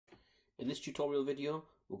In this tutorial video,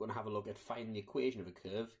 we're going to have a look at finding the equation of a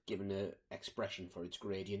curve given an expression for its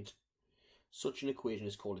gradient. Such an equation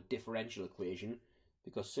is called a differential equation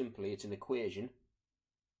because simply it's an equation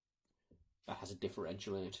that has a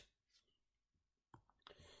differential in it.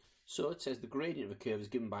 So it says the gradient of a curve is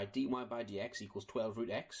given by dy by dx equals 12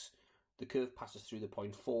 root x. The curve passes through the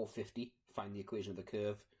point 450. Find the equation of the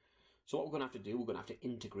curve. So what we're going to have to do, we're going to have to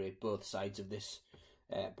integrate both sides of this.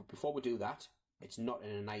 But before we do that, it's not in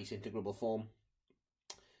a nice integrable form.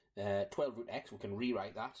 12 root x, we can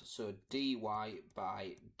rewrite that. So dy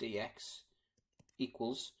by dx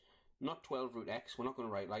equals, not 12 root x, we're not going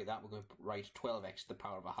to write like that, we're going to write 12x to the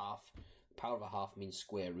power of a half. The power of a half means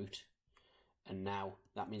square root. And now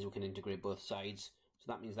that means we can integrate both sides.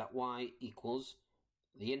 So that means that y equals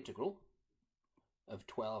the integral of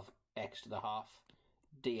 12x to the half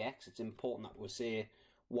dx. It's important that we say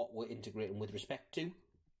what we're integrating with respect to.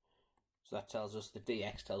 So that tells us the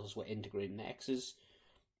dx tells us we're integrating the x's,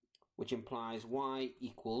 which implies y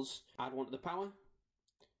equals, add 1 to the power,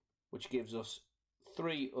 which gives us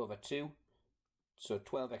 3 over 2. So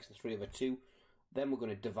 12x to 3 over 2. Then we're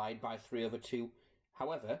going to divide by 3 over 2.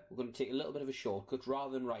 However, we're going to take a little bit of a shortcut.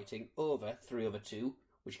 Rather than writing over 3 over 2,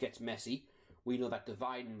 which gets messy, we know that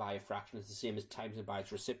dividing by a fraction is the same as timesing by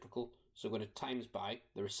its reciprocal. So we're going to times by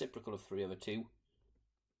the reciprocal of 3 over 2,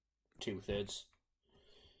 2/3.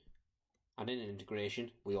 And in an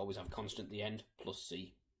integration, we always have constant at the end, plus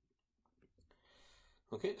c.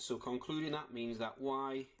 Okay, so concluding, that means that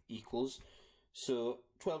y equals, so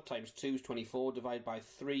 12 times 2 is 24, divided by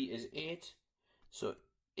 3 is 8. So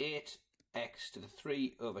 8x to the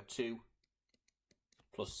 3 over 2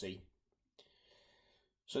 plus c.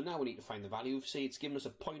 So now we need to find the value of c. It's given us a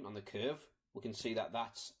point on the curve. We can see that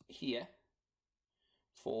that's here,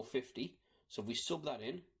 450. So if we sub that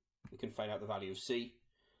in, we can find out the value of c.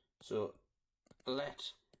 So let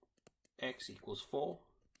x equals 4,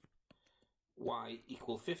 y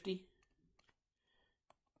equal 50.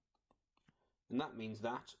 And that means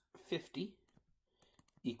that 50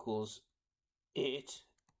 equals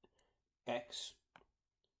 8x,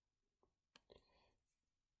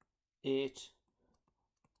 8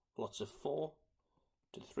 lots of 4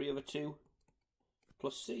 to the 3 over 2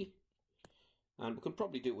 plus c. And we can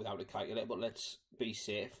probably do it without a calculator, but let's be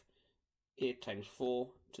safe. 8 times 4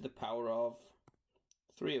 to the power of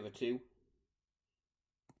 3 over 2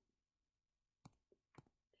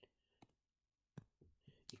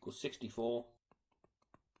 equals 64.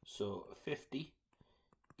 So 50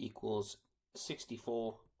 equals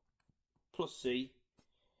 64 plus c,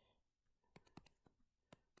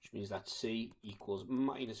 which means that c equals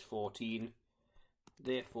minus 14.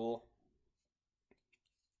 Therefore,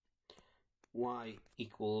 y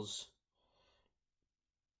equals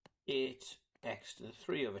 8x to the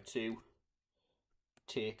 3 over 2,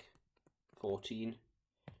 take 14,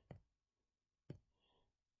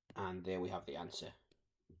 and there we have the answer.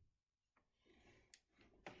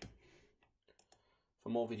 For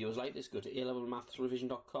more videos like this, go to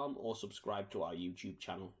alevelmathsrevision.com or subscribe to our YouTube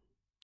channel.